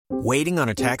Waiting on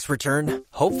a tax return?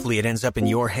 Hopefully it ends up in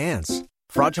your hands.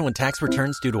 Fraudulent tax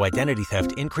returns due to identity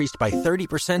theft increased by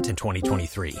 30% in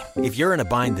 2023. If you're in a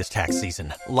bind this tax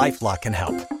season, LifeLock can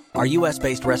help. Our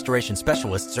U.S.-based restoration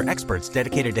specialists are experts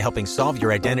dedicated to helping solve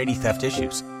your identity theft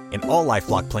issues. And all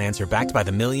LifeLock plans are backed by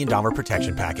the $1 Million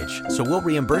Protection Package. So we'll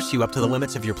reimburse you up to the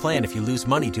limits of your plan if you lose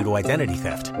money due to identity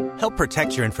theft. Help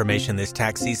protect your information this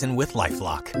tax season with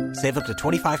LifeLock. Save up to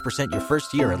 25% your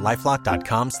first year at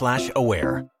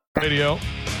LifeLock.com/aware. Radio,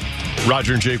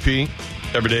 Roger and JP,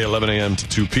 every day 11 a.m. to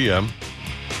 2 p.m.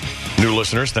 New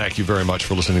listeners, thank you very much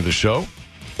for listening to the show.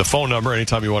 The phone number,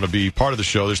 anytime you want to be part of the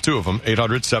show, there's two of them,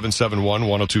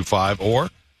 800-771-1025 or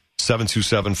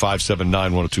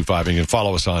 727-579-1025. And you can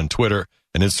follow us on Twitter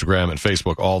and Instagram and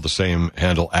Facebook, all the same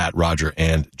handle, at Roger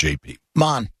and JP.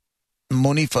 Monifa.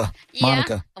 Monica.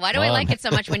 Yeah. Why do I like it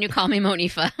so much when you call me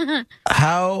Monifa?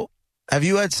 Have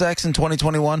you had sex in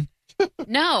 2021?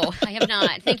 No, I have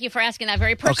not. Thank you for asking that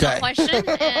very personal question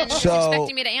and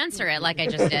expecting me to answer it like I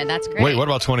just did. That's great. Wait, what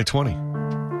about 2020?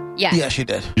 Yeah. Yeah, she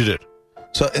did. You did?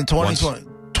 So in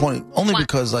 2020, only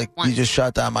because you just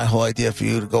shot down my whole idea for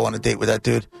you to go on a date with that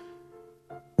dude.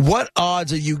 What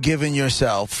odds are you giving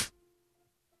yourself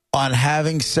on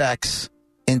having sex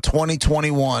in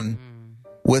 2021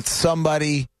 with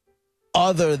somebody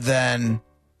other than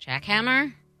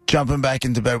Jackhammer? Jumping back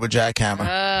into bed with Jackhammer.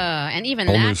 And even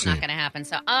that's not going to happen.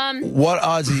 So, what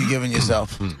odds are you giving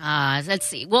yourself? Let's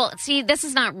see. Well, this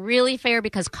is not really fair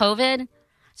because COVID.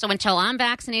 So until I'm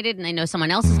vaccinated and I know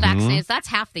someone else is vaccinated, so that's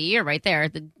half the year right there.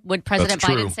 Would President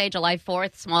Biden say July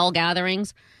 4th, small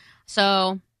gatherings?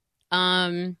 So,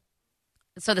 so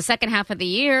the second half of the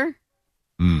year,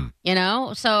 you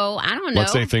know, so I don't know.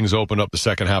 Let's say things open up the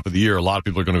second half of the year. A lot of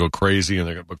people are going to go crazy and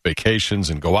they're going to book vacations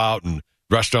and go out and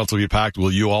restaurants will be packed.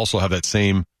 Will you also have that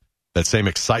same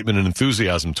excitement and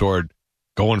enthusiasm toward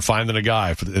going finding a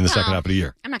guy in the second half of the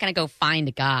year? I'm not going to go find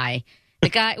a guy. The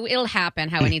guy, it'll happen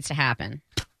how it needs to happen.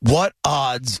 What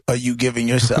odds are you giving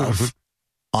yourself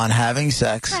on having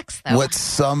sex with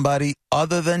somebody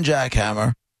other than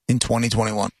Jackhammer in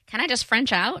 2021? Can I just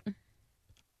French out?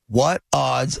 What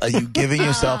odds are you giving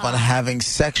yourself on having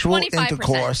sexual 25%.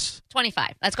 intercourse?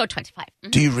 25. Let's go 25.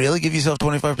 Do you really give yourself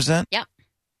 25%? Yep.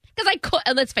 Because I could,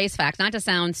 let's face facts, not to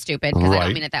sound stupid, because I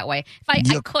don't mean it that way. If I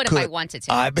could if I wanted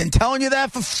to. I've been telling you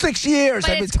that for 6 years.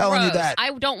 But I've been telling you that.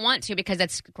 I don't want to because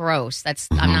it's gross.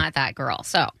 I'm not that girl.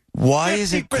 So why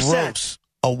is it gross?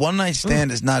 A one-night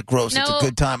stand is not gross. No, it's a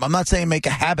good time. I'm not saying make a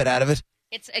habit out of it.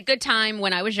 It's a good time.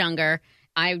 When I was younger,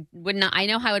 I would not. I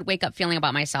know how I would wake up feeling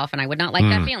about myself, and I would not like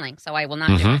that feeling. So I will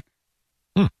not do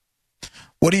it.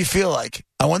 What do you feel like?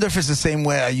 I wonder if it's the same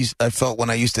way I felt when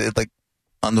I used to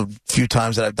on the few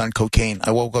times that I've done cocaine.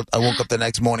 I woke up the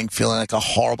next morning feeling like a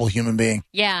horrible human being.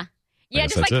 Yeah. Yeah,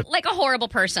 just like a horrible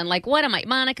person. Like, what am I?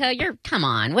 Monica, come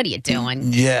on. What are you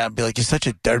doing? Yeah, I'd be like, you're such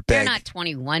a dirtbag. You're not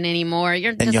 21 anymore.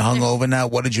 You're hungover now.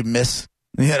 What did you miss?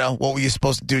 You know, what were you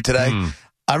supposed to do today?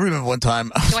 I remember one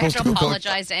time. Do I have to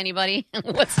apologize to anybody?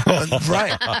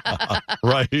 Right.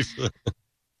 Right.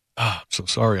 I'm so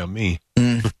sorry I'm me.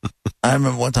 I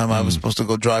remember one time I was supposed to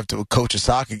go drive to coach a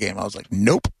soccer game. I was like,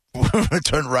 nope.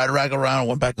 Turned right around,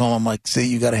 went back home. I'm like, see,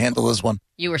 you got to handle this one.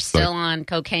 You were still on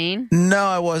cocaine? No,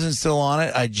 I wasn't still on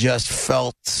it. I just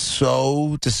felt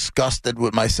so disgusted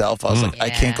with myself. I was like, I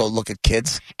can't go look at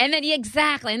kids. And then,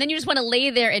 exactly. And then you just want to lay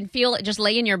there and just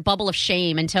lay in your bubble of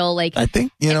shame until, I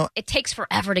think, it takes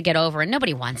forever to get over, and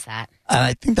nobody wants that. And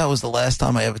I think that was the last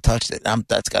time I ever touched it.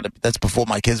 That's before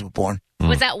my kids were born.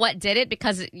 Was that what did it?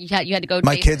 Because you had to go...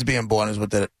 My kids being born is what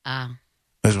did it. Oh.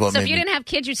 So if you didn't have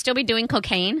kids, you'd still be doing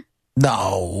cocaine?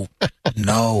 No.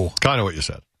 Kind of what you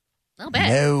said. A little bit.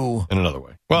 No. In another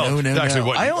way. Well, actually,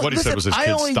 what he said was his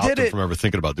kids stopped him from ever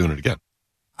thinking about doing it again.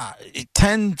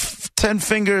 10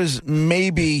 fingers,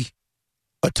 maybe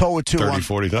a toe or two. 30,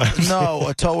 40 times? No,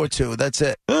 a toe or two. That's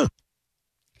it.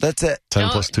 That's it. 10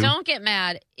 plus 2? Don't get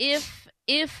mad. If,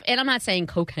 and I'm not saying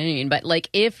cocaine, but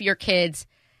if your kids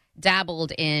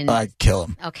dabbled in... I'd kill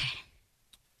them. Okay.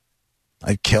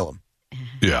 I'd kill them.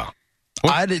 Yeah.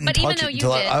 I didn't touch it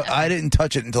until I didn't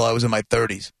touch it until I was in my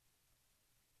 30s.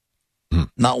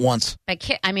 Not once. But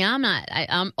I'm not.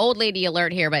 I'm old lady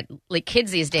alert here, but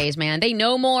kids these days, man, they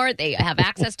know more. They have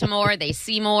access to more. They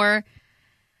see more.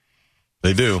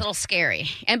 They do. It's a little scary.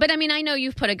 But I know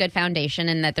you've put a good foundation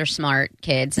and that they're smart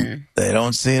kids. And they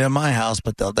don't see it in my house,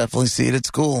 but they'll definitely see it at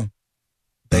school.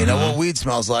 They know what weed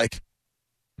smells like.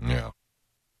 Yeah.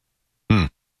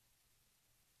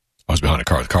 I was behind a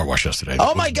car at the car wash yesterday.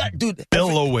 Oh, my God, dude.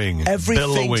 Billowing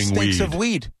stinks of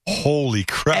weed. Holy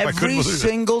crap. Every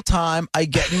single time I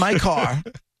get in my car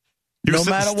No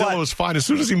matter what. It was fine. As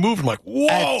soon as he moved, I'm like, whoa.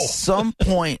 At some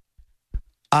point,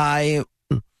 I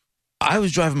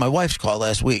was driving my wife's car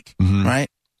last week, right?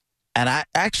 And I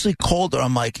actually called her.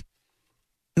 I'm like,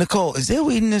 Nicole, is there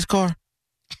weed in this car?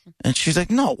 And she's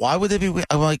like, no, why would there be weed?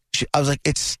 I was like,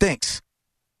 it stinks.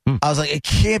 I was like, it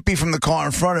can't be from the car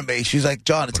in front of me. She's like,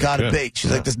 John, it's got to be.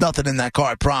 She's like, there's nothing in that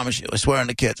car, I promise you. I swear on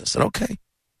the kids. I said, okay.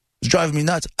 It's driving me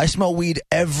nuts. I smell weed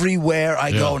everywhere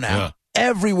I go now. Yeah.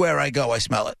 Everywhere I go, I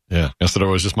smell it. Yeah. Yesterday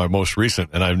was just my most recent,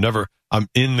 and I'm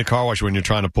in the car wash when you're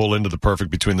trying to pull into the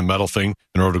perfect between the metal thing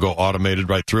in order to go automated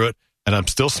right through it, and I'm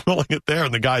still smelling it there,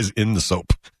 and the guy's in the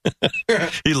soap.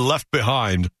 He left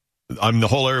behind, the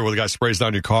whole area where the guy sprays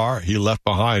down your car, he left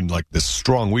behind like this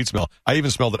strong weed smell. I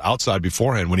even smelled it outside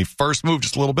beforehand when he first moved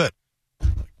just a little bit.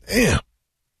 Damn.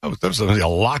 There was a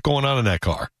lot going on in that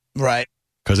car. Right.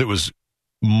 Because it was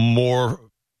more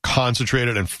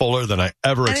concentrated and fuller than I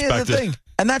ever expected.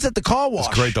 And that's at the car wash.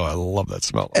 It's great, though. I love that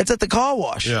smell. It's at the car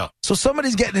wash. Yeah. So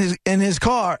somebody's getting in his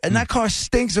car, and that car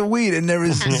stinks of weed, and there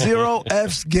is zero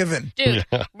F's given. Dude,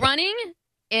 running,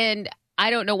 and I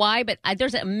don't know why, but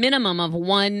there's a minimum of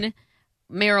one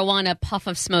marijuana puff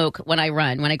of smoke when I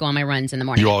go on my runs in the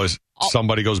morning. You always,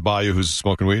 somebody goes by you who's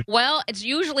smoking weed? Well, it's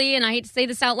usually, and I hate to say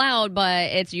this out loud,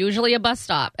 but it's usually a bus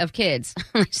stop of kids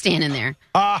standing there.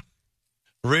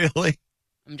 Really?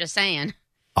 I'm just saying.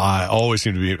 I always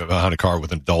seem to be behind a car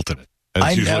with an adult in it. And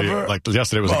it's usually, like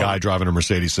yesterday was a guy driving a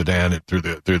Mercedes sedan through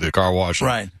the car wash.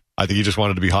 Right. I think he just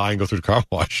wanted to be high and go through the car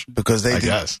wash. Because I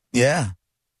guess. Yeah.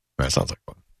 That sounds like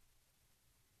fun.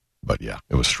 But yeah,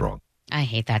 it was strong. I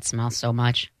hate that smell so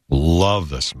much. Love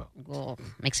the smell. Ugh.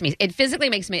 It physically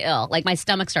makes me ill. Like my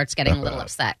stomach starts getting a little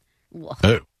upset.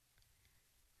 Oh.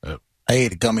 I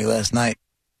ate a gummy last night.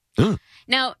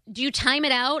 Now, do you time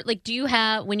it out? Like, do you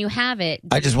have, when you have it?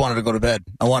 I just wanted to go to bed.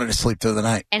 I wanted to sleep through the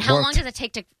night. And how long does it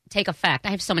take to take effect? I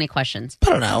have so many questions. I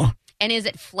don't know. And is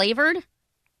it flavored?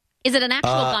 Is it an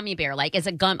actual gummy bear? Like, is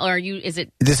it gum, or is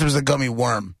it? This was a gummy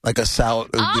worm, like a sour.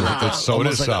 So it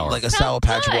is sour. Like a Sour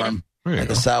Patch worm. Like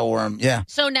a sour worm, yeah.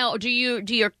 So now,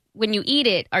 when you eat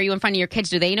it, are you in front of your kids?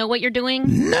 Do they know what you're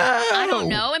doing? No. I don't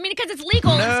know. I mean, because it's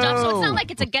legal and stuff, so it's not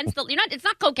like it's against the. It's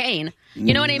not cocaine.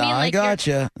 You know what I mean? Like, I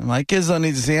gotcha. My kids don't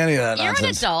need to see any of that nonsense.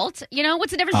 You're an adult. You know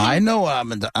what's the difference? I know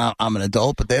I'm an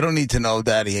adult, but they don't need to know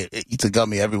Daddy eats a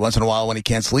gummy every once in a while when he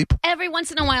can't sleep. Every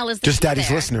once in a while is just Daddy's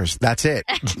listeners. That's it.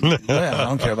 Yeah, I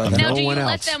don't care about that. Now, do you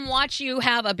let them watch you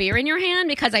have a beer in your hand?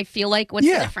 Because I feel like what's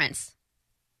the difference?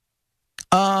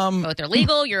 Both are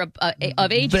legal. You're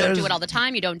of age. You don't do it all the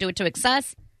time. You don't do it to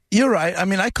excess. You're right. I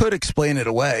mean, I could explain it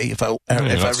away if I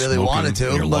really wanted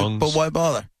to. But why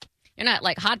bother? You're not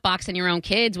like hotboxing your own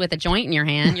kids with a joint in your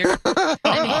hand. You're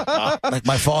like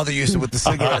my father used to with the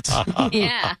cigarettes.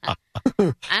 Yeah. I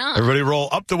don't know. Everybody roll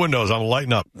up the windows. I'm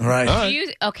lighting up.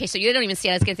 Right. Okay, so you don't even see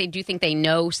it. I was going to say, do you think they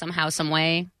know somehow, some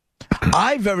way?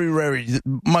 I very rarely.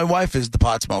 My wife is the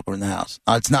pot smoker in the house.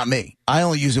 It's not me. I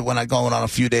only use it when I go on a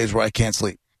few days where I can't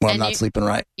sleep, where I'm not sleeping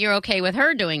right. You're okay with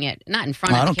her doing it, not in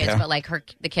front of the kids, care. But like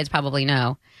the kids probably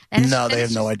know. No, they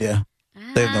have no idea.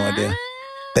 They have no idea.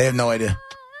 They have no idea.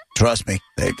 Trust me,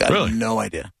 they've got no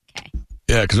idea. Okay.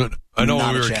 Yeah, because I know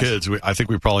when we were kids, I think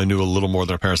we probably knew a little more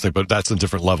than our parents think, but that's a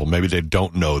different level. Maybe they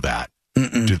don't know that.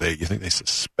 Do they? You think they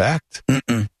suspect?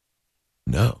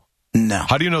 No.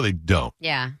 How do you know they don't?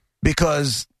 Yeah.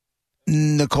 Because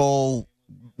Nicole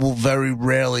will very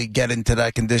rarely get into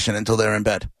that condition until they're in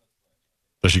bed.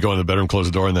 Does she go in the bedroom, close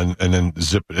the door, and then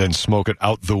zip it and smoke it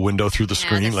out the window through the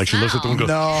screen? Like she looks at the window.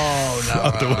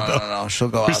 No. She'll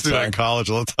go outside. We used to do that in college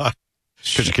all the time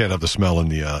because you can't have the smell in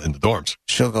the dorms.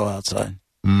 She'll go outside.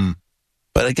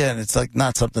 But again, it's like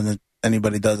not something that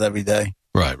anybody does every day.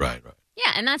 Right.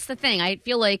 Yeah, and that's the thing. I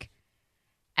feel like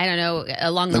I don't know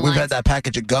along the lines. We've had that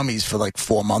package of gummies for like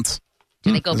 4 months.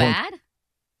 Did they go bad?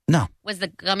 No. Was the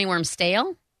gummy worm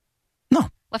stale? No.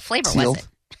 What flavor was it?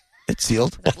 It's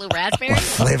sealed. Was it blue raspberry? What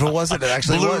flavor was it? It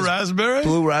actually was. Blue raspberry?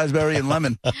 Blue raspberry and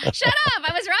lemon. Shut up.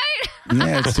 I was right.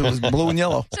 Yeah, it was blue and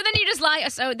yellow. So then you just lie.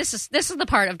 So this is the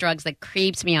part of drugs that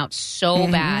creeps me out so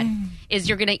bad. Is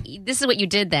this is what you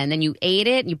did then. Then you ate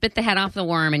it, and you bit the head off the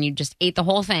worm, and you just ate the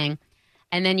whole thing.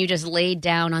 And then you just laid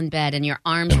down on bed, and your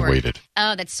arms were waited.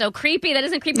 Oh, that's so creepy. That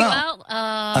doesn't creep you out.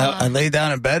 I laid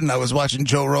down in bed, and I was watching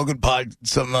Joe Rogan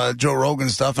Joe Rogan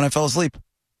stuff, and I fell asleep.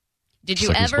 Did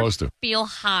you ever feel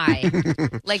high?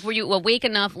 Like, were you awake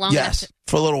enough long enough? Yes,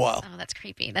 for a little while. Oh, that's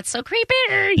creepy. That's so creepy.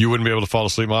 You wouldn't be able to fall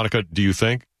asleep, Monica? Do you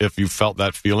think if you felt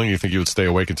that feeling, you think you would stay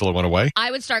awake until it went away?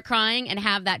 I would start crying and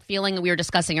have that feeling that we were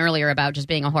discussing earlier about just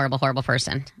being a horrible, horrible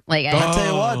person. Like, I'll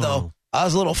tell you what, though. I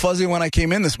was a little fuzzy when I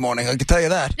came in this morning. I can tell you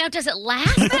that. Now, does it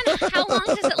last then? How long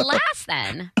does it last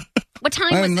then? What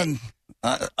time was it?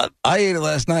 I ate it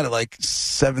last night at like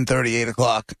 7:30, 8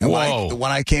 o'clock. And Whoa.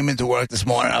 when I came into work this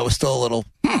morning, I was still a little,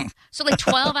 So like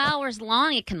 12 hours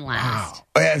long it can last.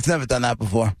 Oh, yeah, it's never done that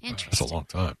before. That's a Interesting. long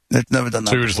time. It's never done that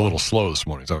So you were just a before. little slow this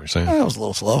morning, is that what you're saying? I was a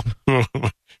little slow. What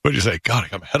did you say? God, I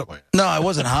got my head up my head. No, I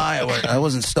wasn't high. I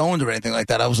wasn't stoned or anything like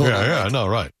that. I was a little, Yeah, I know,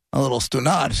 right. a little stoned.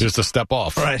 Just a step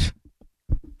off. Right.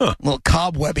 Huh. A little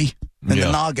cobwebby in Yeah.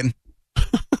 the noggin.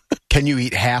 Can you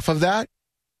eat half of that?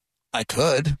 I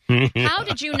could. How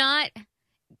did you not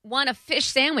want a fish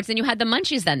sandwich? Then you had the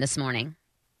munchies then this morning.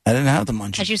 I didn't have the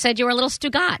munchies. As you said, you were a little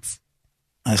Stugatz.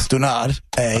 I stoned.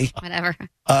 A. Whatever.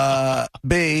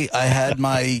 B. I had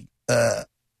my.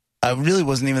 I really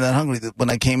wasn't even that hungry when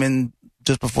I came in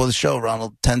just before the show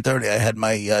around 10:30. I had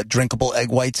my drinkable egg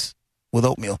whites with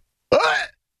oatmeal.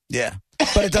 Yeah,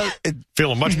 but it does.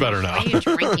 Feeling much better now. Why are you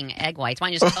drinking egg whites? Why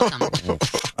don't you just cook them?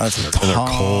 That's a And they're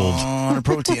cold. ton of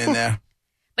protein in there.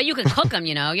 But you can cook them,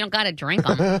 you know. You don't got to drink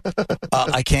them.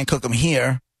 I can't cook them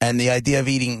here, and the idea of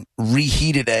eating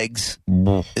reheated eggs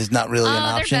is not really an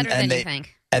option. They're better and than you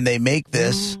think. And they make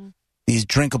these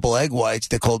drinkable egg whites.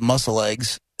 They're called muscle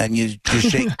eggs, and you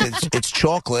shake. It's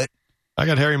chocolate, I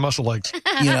got hairy muscle legs.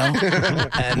 you know,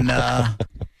 and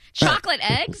Chocolate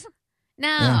eggs? No,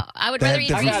 Yeah. I would They rather have eat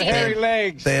different- reheated. hairy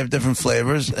legs. they have different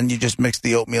flavors. And you just mix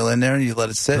the oatmeal in there, and you let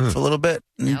it sit for a little bit,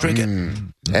 and you drink it. Egg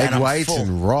And I'm whites full.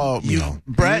 and raw oatmeal.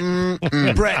 Brett,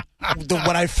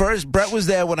 Brett was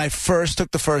there when I first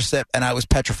took the first sip, and I was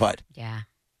petrified. Yeah.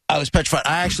 I was petrified.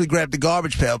 I actually grabbed the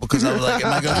garbage pail because I was like,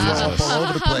 am I going to throw up all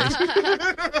over the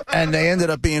place? And they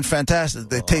ended up being fantastic.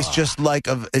 They taste just like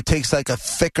it tastes like a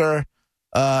thicker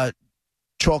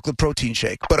chocolate protein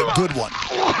shake, but a good one.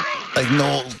 Like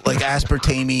no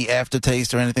aspartame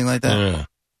aftertaste or anything like that.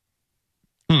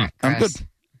 Yeah. I'm Gross.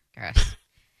 good.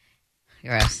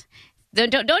 Gross.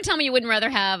 Don't tell me you wouldn't rather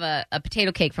have a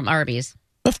potato cake from Arby's.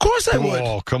 Of course I would.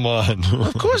 Oh, come on.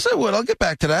 Of course I would. I'll get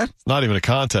back to that. It's not even a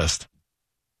contest.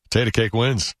 Potato cake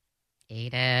wins.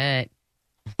 Eat it.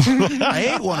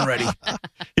 I ate one already.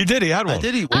 He did. He had one. I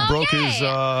did eat He one. broke his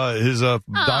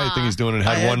diet thing he's doing and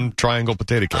I had had- one triangle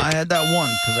potato cake. I had that one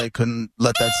because I couldn't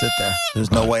let that sit there.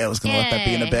 There's no way I was going to let that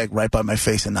be in a Yay. bag right by my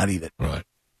face and not eat it. Right.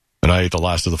 And I ate the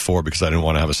last of the 4 because I didn't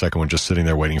want to have a second one just sitting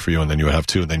there waiting for you, and then you would have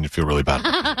 2, and then you'd feel really bad.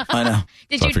 I know.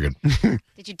 Did So I you figured,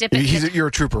 did you dip it? You're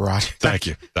a trooper, Rod. thank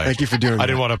you. Thank you for doing that. I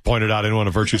didn't want to point it out. I didn't want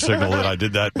to virtue signal that I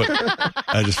did that, but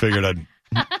I just figured I'd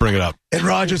bring it up. In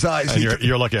Roger's eyes. And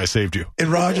you're lucky I saved you. In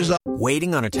Roger's eyes.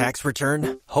 Waiting on a tax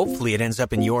return? Hopefully it ends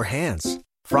up in your hands.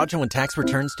 Fraudulent tax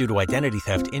returns due to identity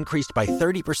theft increased by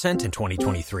 30% in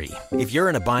 2023. If you're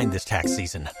in a bind this tax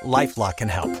season, LifeLock can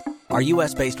help. Our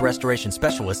U.S.-based restoration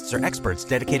specialists are experts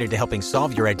dedicated to helping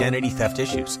solve your identity theft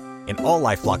issues. And all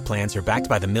LifeLock plans are backed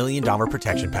by the $1 Million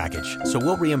Protection Package. So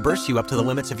we'll reimburse you up to the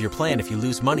limits of your plan if you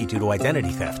lose money due to identity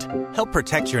theft. Help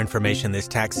protect your information this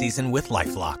tax season with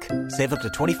LifeLock. Save up to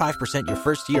 25% your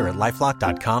first year at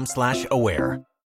LifeLock.com/aware.